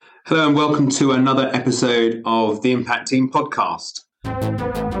Hello and welcome to another episode of the Impact Team podcast.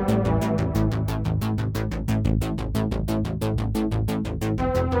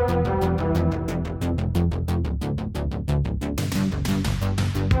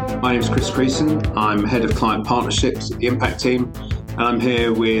 My name is Chris Creason. I'm Head of Client Partnerships at the Impact Team. And I'm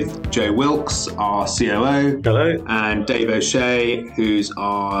here with Joe Wilkes, our COO. Hello. And Dave O'Shea, who's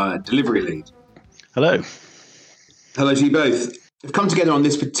our delivery lead. Hello. Hello to you both. We've come together on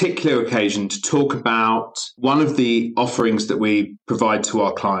this particular occasion to talk about one of the offerings that we provide to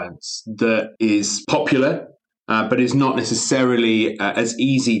our clients that is popular, but is not necessarily as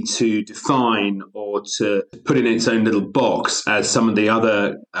easy to define or to put in its own little box as some of the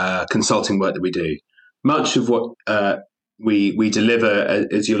other consulting work that we do. Much of what we deliver,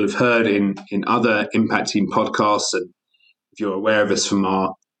 as you'll have heard in other Impact Team podcasts, and if you're aware of us from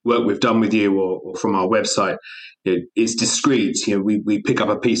our work we've done with you or from our website, is discrete. We pick up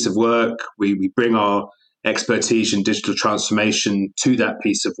a piece of work, we bring our expertise in digital transformation to that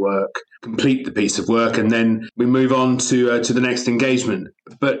piece of work, complete the piece of work, and then we move on to the next engagement.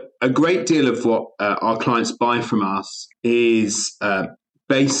 But a great deal of what our clients buy from us is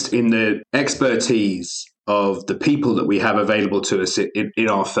based in the expertise of the people that we have available to us in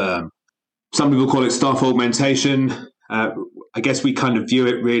our firm. Some people call it staff augmentation. I guess we kind of view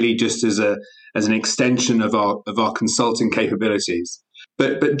it really just as an extension of our consulting capabilities.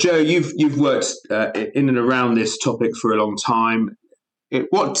 But Joe, you've worked in and around this topic for a long time.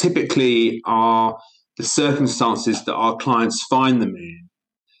 What typically are the circumstances that our clients find them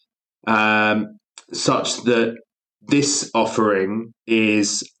in, such that this offering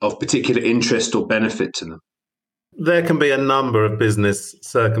is of particular interest or benefit to them? There can be a number of business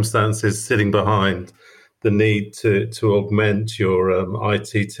circumstances sitting behind the need to augment your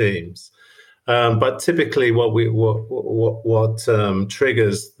IT teams, but typically, what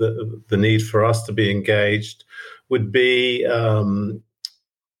triggers the need for us to be engaged would be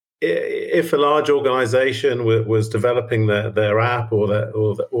if a large organization was developing their app or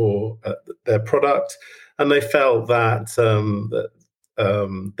their product, and they felt that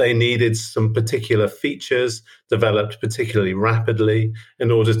they needed some particular features developed particularly rapidly in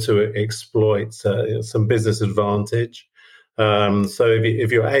order to exploit some business advantage. So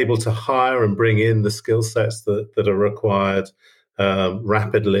if you're able to hire and bring in the skill sets that are required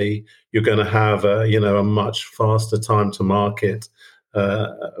rapidly, you're going to have a much faster time to market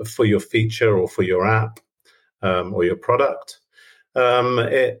for your feature or for your app or your product.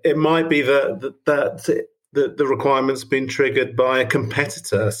 It might be that the requirement's been triggered by a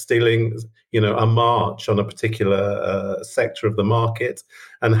competitor stealing, a march on a particular sector of the market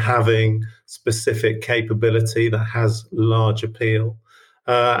and having specific capability that has large appeal.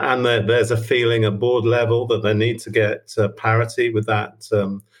 And there's a feeling at board level that they need to get parity with that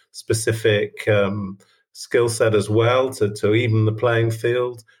specific skill set as well to even the playing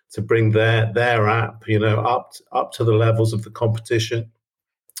field, to bring their app, up to the levels of the competition.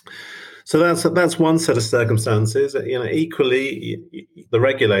 So that's one set of circumstances. Equally, the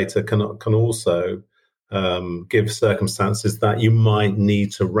regulator can also give circumstances that you might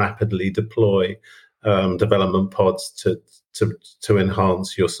need to rapidly deploy development pods to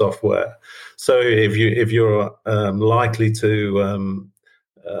enhance your software. So if you're likely to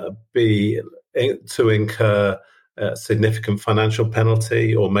incur significant financial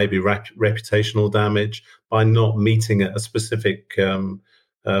penalty or maybe reputational damage by not meeting a specific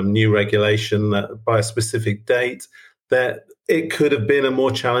new regulation by a specific date, that it could have been a more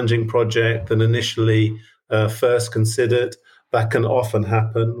challenging project than initially first considered. That can often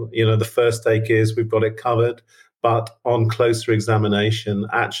happen. The first take is we've got it covered, but on closer examination,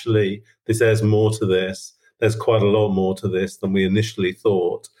 actually, there's more to this. There's quite a lot more to this than we initially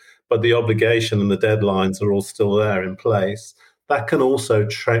thought. But the obligation and the deadlines are all still there in place. That can also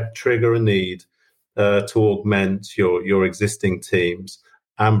trigger a need to augment your existing teams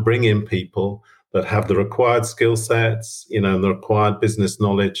and bring in people that have the required skill sets, and the required business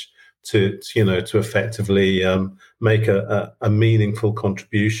knowledge to effectively make a meaningful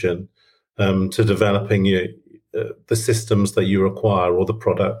contribution to developing the systems that you require or the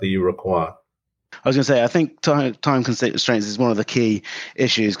product that you require. I was going to say, I think time constraints is one of the key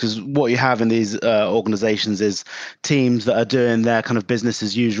issues, because what you have in these organizations is teams that are doing their kind of business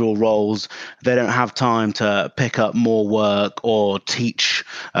as usual roles. They don't have time to pick up more work or teach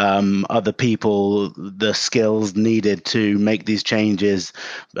other people the skills needed to make these changes,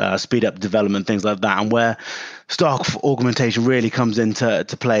 speed up development, things like that. And where staff augmentation really comes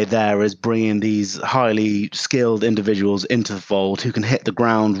into play there is bringing these highly skilled individuals into the fold who can hit the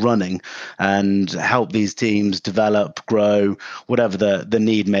ground running and and help these teams develop, grow, whatever the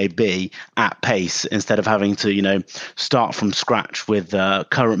need may be at pace, instead of having to, start from scratch with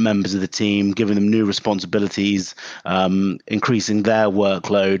current members of the team, giving them new responsibilities, increasing their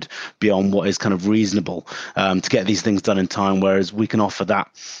workload beyond what is kind of reasonable to get these things done in time. Whereas we can offer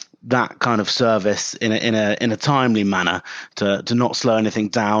that kind of service in a timely manner to not slow anything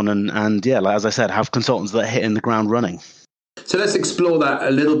down, and like, as I said, have consultants that are hitting the ground running. So let's explore that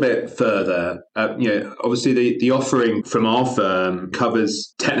a little bit further. Obviously the offering from our firm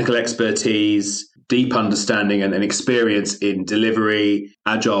covers technical expertise, deep understanding and experience in delivery,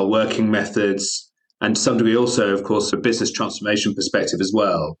 agile working methods, and to some degree also, of course, a business transformation perspective as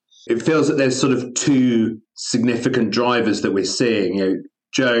well. It feels that there's sort of two significant drivers that we're seeing.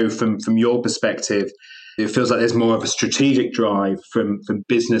 Joe, from your perspective, it feels like there's more of a strategic drive from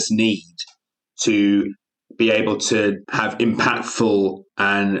business need to be able to have impactful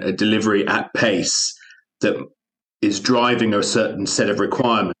and a delivery at pace that is driving a certain set of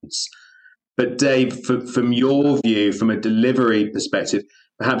requirements. But Dave, from your view, from a delivery perspective,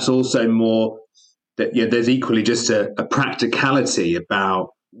 perhaps also more that there's equally just a practicality about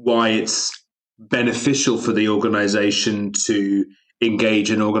why it's beneficial for the organization to engage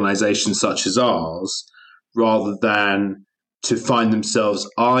an organization such as ours, rather than to find themselves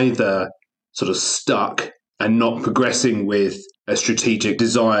either sort of stuck and not progressing with a strategic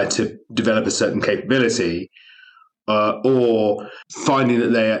desire to develop a certain capability, or finding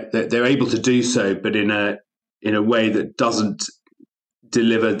that they're able to do so, but in a way that doesn't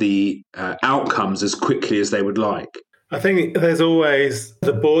deliver the outcomes as quickly as they would like. I think there's always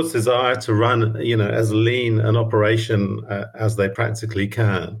the board's desire to run, as lean an operation as they practically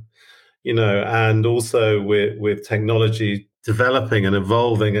can, and also with technology developing and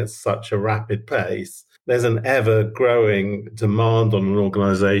evolving at such a rapid pace, there's an ever-growing demand on an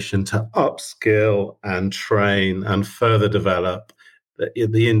organization to upskill and train and further develop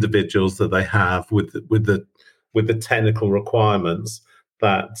the individuals that they have with the technical requirements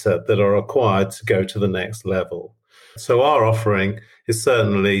that are required to go to the next level. So our offering is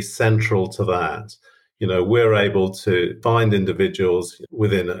certainly central to that. We're able to find individuals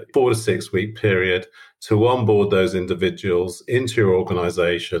within a 4 to 6 week period to onboard those individuals into your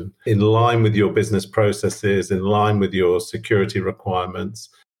organization in line with your business processes, in line with your security requirements.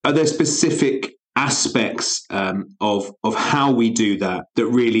 Are there specific aspects of how we do that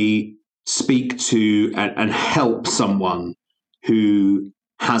really speak to and help someone who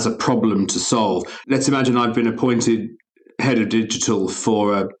has a problem to solve? Let's imagine I've been appointed head of digital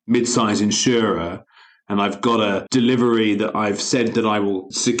for a mid-size insurer, and I've got a delivery that I've said that I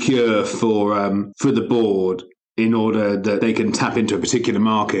will secure for the board in order that they can tap into a particular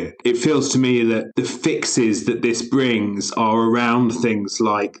market. It feels to me that the fixes that this brings are around things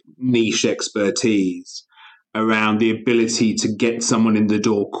like niche expertise, around the ability to get someone in the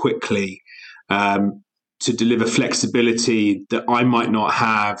door quickly, to deliver flexibility that I might not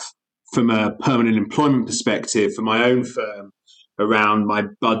have from a permanent employment perspective for my own firm, around my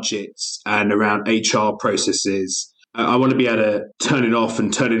budgets and around HR processes. I want to be able to turn it off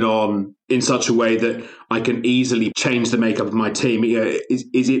and turn it on in such a way that I can easily change the makeup of my team.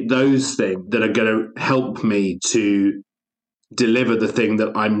 Is it those things that are going to help me to deliver the thing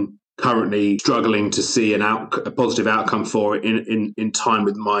that I'm currently struggling to see a positive outcome for in time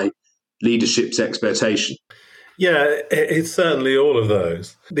with my leadership's expectation? Yeah, it's certainly all of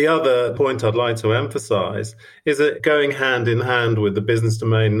those. The other point I'd like to emphasize is that going hand in hand with the business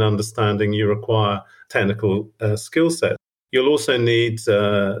domain and understanding, you require technical skill set. You'll also need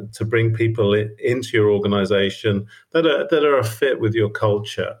to bring people into your organization that are a fit with your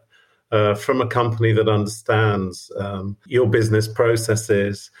culture, from a company that understands your business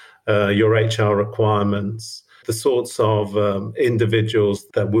processes, your HR requirements. The sorts of individuals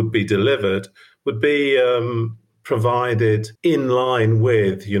that would be delivered would be provided in line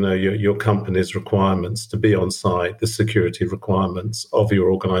with, your company's requirements to be on site, the security requirements of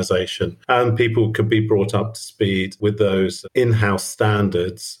your organization. And people could be brought up to speed with those in-house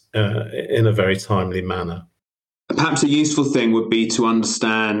standards in a very timely manner. Perhaps a useful thing would be to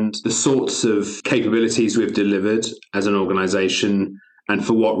understand the sorts of capabilities we've delivered as an organization and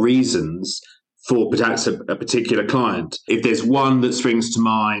for what reasons for perhaps a particular client. If there's one that springs to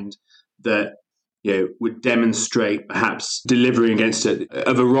mind that would demonstrate perhaps delivering against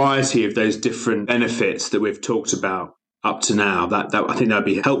a variety of those different benefits that we've talked about up to now, that I think that'd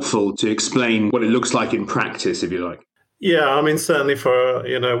be helpful to explain what it looks like in practice, if you like. Yeah, I mean, certainly for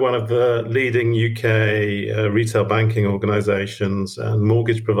one of the leading UK retail banking organisations and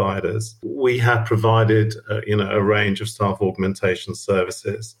mortgage providers, we have provided a range of staff augmentation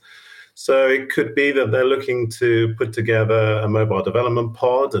services. So it could be that they're looking to put together a mobile development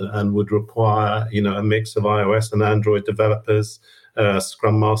pod and would require, a mix of iOS and Android developers,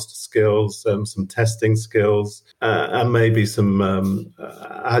 Scrum Master skills, some testing skills, and maybe some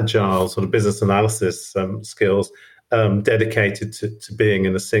agile sort of business analysis skills dedicated to being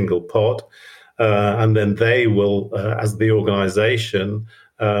in a single pod. And then they will, as the organization,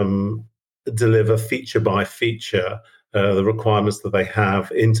 deliver feature by feature the requirements that they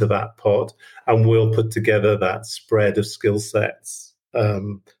have into that pod, and we'll put together that spread of skill sets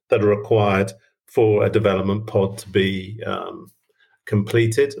that are required for a development pod to be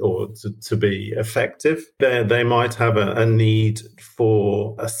completed or to be effective. They might have a need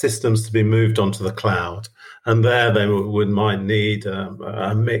for systems to be moved onto the cloud, and there they might need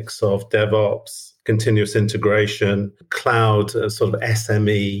a mix of DevOps, continuous integration, cloud sort of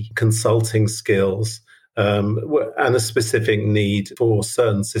SME consulting skills, and a specific need for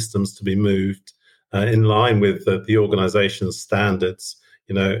certain systems to be moved in line with the organization's standards,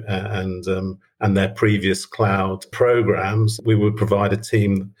 and their previous cloud programs. We would provide a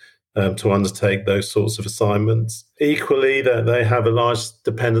team to undertake those sorts of assignments. Equally, that they have a large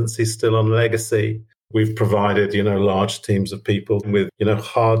dependency still on legacy. We've provided, large teams of people with,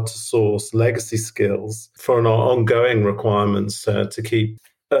 hard to source legacy skills for an ongoing requirements to keep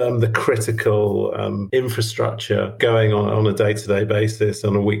the critical infrastructure going on a day-to-day basis,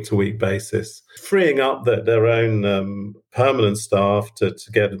 on a week-to-week basis, freeing up their own permanent staff to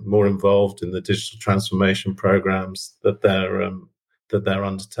get more involved in the digital transformation programs that they're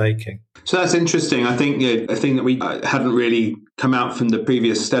undertaking. So that's interesting. I think a thing that we hadn't really come out from the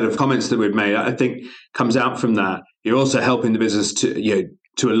previous set of comments that we'd made, I think comes out from that. You're also helping the business to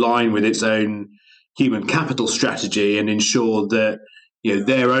align with its own human capital strategy and ensure that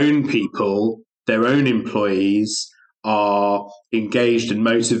their own people, their own employees are engaged and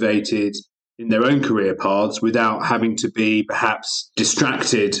motivated in their own career paths without having to be perhaps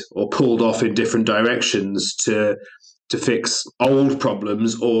distracted or pulled off in different directions to fix old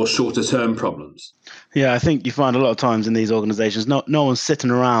problems or shorter term problems. Yeah, I think you find a lot of times in these organizations, no one's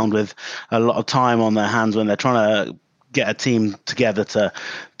sitting around with a lot of time on their hands when they're trying to get a team together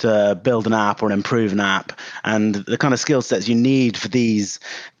to build an app or improve an app. And the kind of skill sets you need for these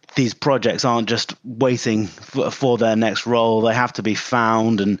projects aren't just waiting for their next role. They have to be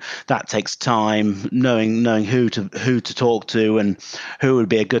found, and that takes time. Knowing who to talk to and who would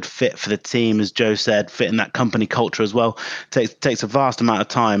be a good fit for the team, as Joe said, fit in that company culture as well, takes a vast amount of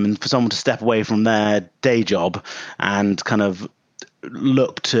time. And for someone to step away from their day job and kind of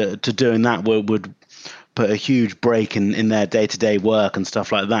look to doing that would put a huge break in their day-to-day work and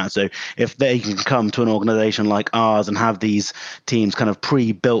stuff like that. So if they can come to an organization like ours and have these teams kind of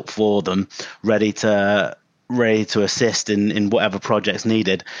pre-built for them, ready to assist in whatever projects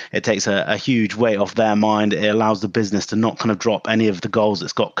needed, it takes a huge weight off their mind. It allows the business to not kind of drop any of the goals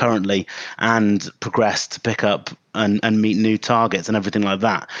it's got currently and progress to pick up and meet new targets and everything like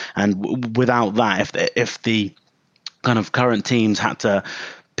that. And without that, if the kind of current teams had to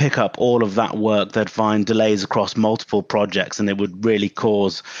pick up all of that work, they'd find delays across multiple projects, and it would really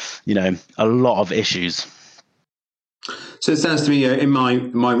cause, a lot of issues. So it sounds to me, in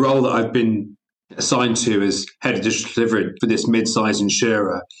my role that I've been assigned to as head of digital delivery for this mid-sized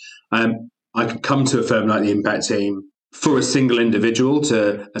insurer, I could come to a firm like the Impact Team for a single individual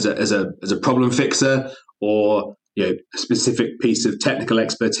as a problem fixer or a specific piece of technical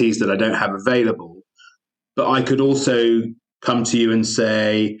expertise that I don't have available. But I could also come to you and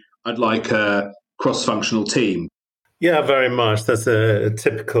say, I'd like a cross-functional team. Yeah, very much. That's a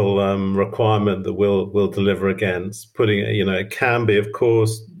typical requirement that we'll deliver against. Putting, it can be, of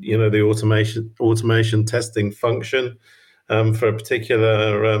course, the automation testing function for a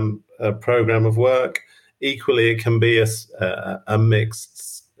particular program of work. Equally, it can be a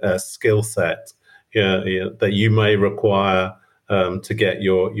mixed skill set that you may require to get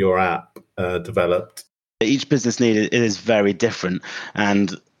your app developed. Each business need is very different,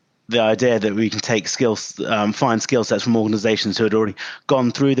 and the idea that we can take find skill sets from organizations who had already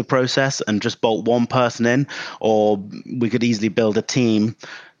gone through the process and just bolt one person in, or we could easily build a team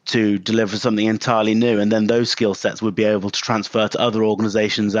to deliver something entirely new, and then those skill sets would be able to transfer to other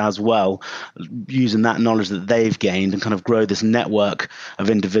organizations as well, using that knowledge that they've gained and kind of grow this network of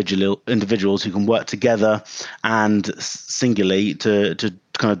individuals who can work together and singularly to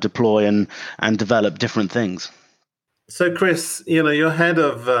kind of deploy and develop different things. So, Chris, you're head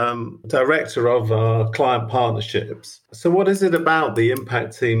of director of client partnerships. So what is it about the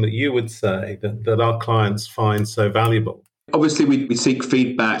Impact Team that you would say that our clients find so valuable? Obviously, we seek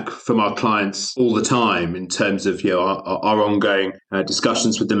feedback from our clients all the time in terms of our ongoing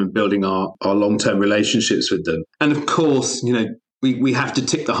discussions with them and building our long-term relationships with them. And of course, we have to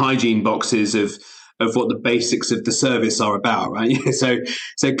tick the hygiene boxes of what the basics of the service are about, right?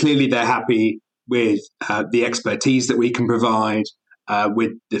 So clearly they're happy with the expertise that we can provide,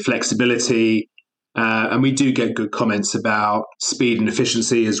 with the flexibility. And we do get good comments about speed and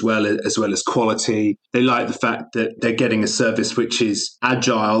efficiency as well as quality. They like the fact that they're getting a service which is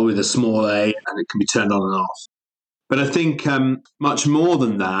agile with a small a, and it can be turned on and off. But I think much more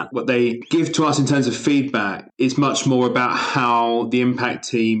than that, what they give to us in terms of feedback is much more about how the impact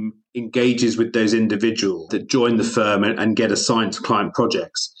team engages with those individuals that join the firm and get assigned to client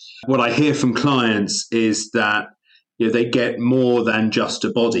projects. What I hear from clients is that they get more than just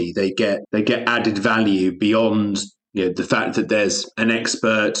a body. They get added value beyond the fact that there's an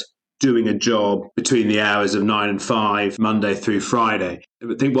expert doing a job between the hours of 9 and 5, Monday through Friday.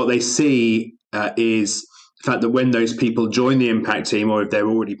 I think what they see is the fact that when those people join the impact team, or if they're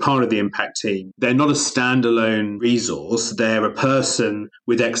already part of the impact team, they're not a standalone resource. They're a person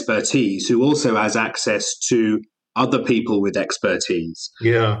with expertise who also has access to other people with expertise.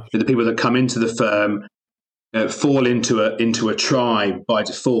 Yeah. The people that come into the firm fall into a tribe by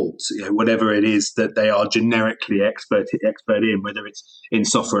default, whatever it is that they are generically expert in, whether it's in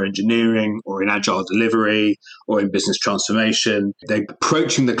software engineering or in agile delivery or in business transformation. They're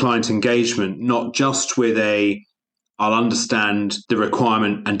approaching the client engagement not just with I'll understand the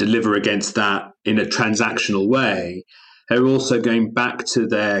requirement and deliver against that in a transactional way. They're also going back to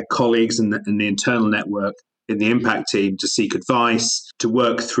their colleagues and the internal network in the impact team to seek advice, to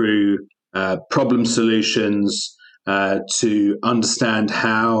work through problem solutions, to understand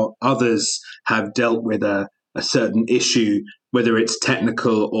how others have dealt with a certain issue, whether it's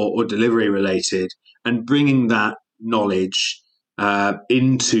technical or delivery related, and bringing that knowledge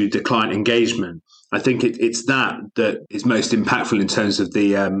into the client engagement. I think it's that is most impactful in terms of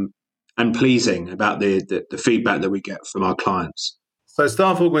the and pleasing about the feedback that we get from our clients. So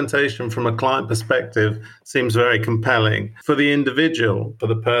staff augmentation from a client perspective seems very compelling. For the individual, for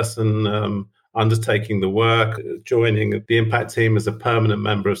the person undertaking the work, joining the impact team as a permanent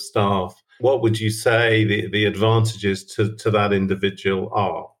member of staff, what would you say the advantages to that individual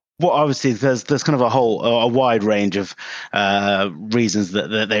are? Well, obviously, there's kind of a wide range of reasons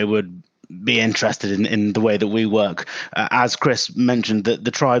that they would be interested in the way that we work. As Chris mentioned,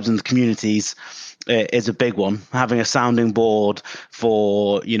 the tribes and the communities is a big one. Having a sounding board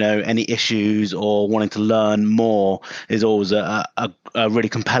for any issues or wanting to learn more is always a really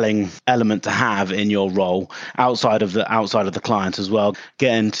compelling element to have in your role outside of the client as well.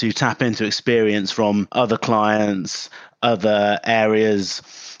 Getting to tap into experience from other clients, other areas,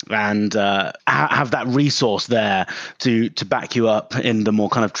 and have that resource there to back you up in the more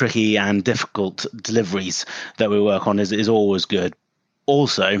kind of tricky and difficult deliveries that we work on is always good.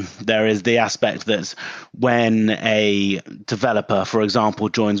 Also, there is the aspect that when a developer, for example,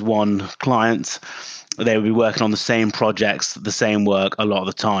 joins one client, they will be working on the same projects, the same work a lot of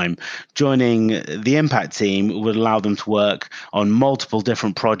the time. Joining the impact team would allow them to work on multiple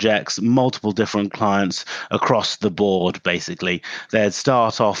different projects, multiple different clients across the board, basically. They'd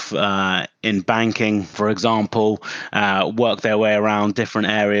start off in banking, for example, work their way around different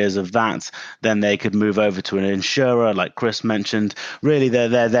areas of that. Then they could move over to an insurer, like Chris mentioned. Really,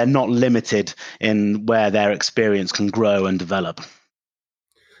 they're not limited in where their experience can grow and develop.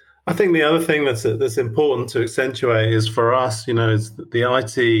 I think the other thing that's important to accentuate is for us, is the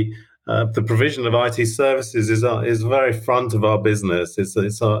IT, the provision of IT services is very front of our business.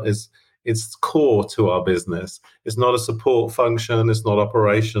 It's core to our business. It's not a support function. It's not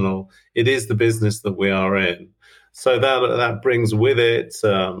operational. It is the business that we are in. So that brings with it,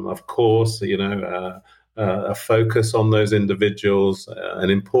 of course, a focus on those individuals, an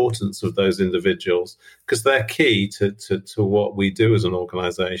importance of those individuals, because they're key to what we do as an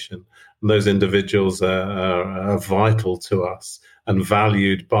organization. And those individuals are vital to us and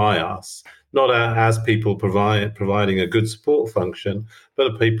valued by us, not as people providing a good support function,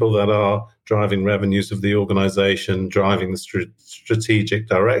 but people that are driving revenues of the organization, driving the strategic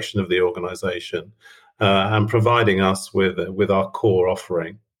direction of the organization, and providing us with our core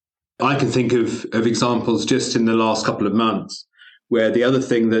offering. I can think of examples just in the last couple of months where the other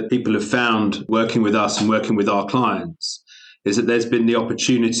thing that people have found working with us and working with our clients is that there's been the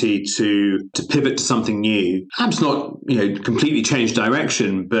opportunity to pivot to something new, perhaps not completely change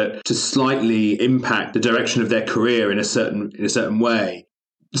direction, but to slightly impact the direction of their career in a certain way.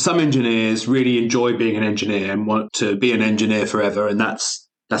 Some engineers really enjoy being an engineer and want to be an engineer forever, and that's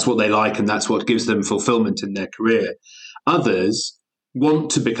what they like, and that's what gives them fulfillment in their career. Others want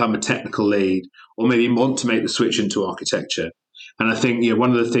to become a technical lead or maybe want to make the switch into architecture. And I think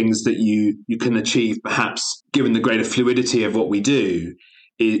one of the things that you can achieve, perhaps given the greater fluidity of what we do,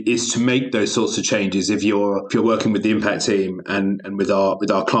 is to make those sorts of changes if you're working with the impact team and with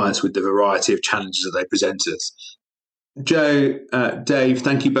our clients with the variety of challenges that they present us. Joe, Dave,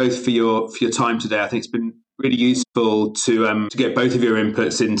 thank you both for your time today. I think it's been really useful to get both of your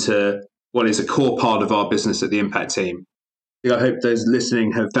inputs into what is a core part of our business at the impact team. I hope those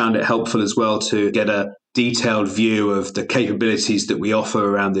listening have found it helpful as well to get a detailed view of the capabilities that we offer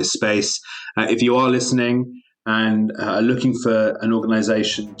around this space. If you are listening and are looking for an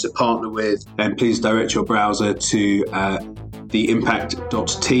organization to partner with, then please direct your browser to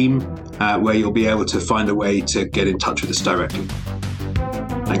theimpact.team, where you'll be able to find a way to get in touch with us directly.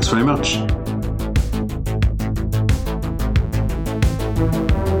 Thanks very much.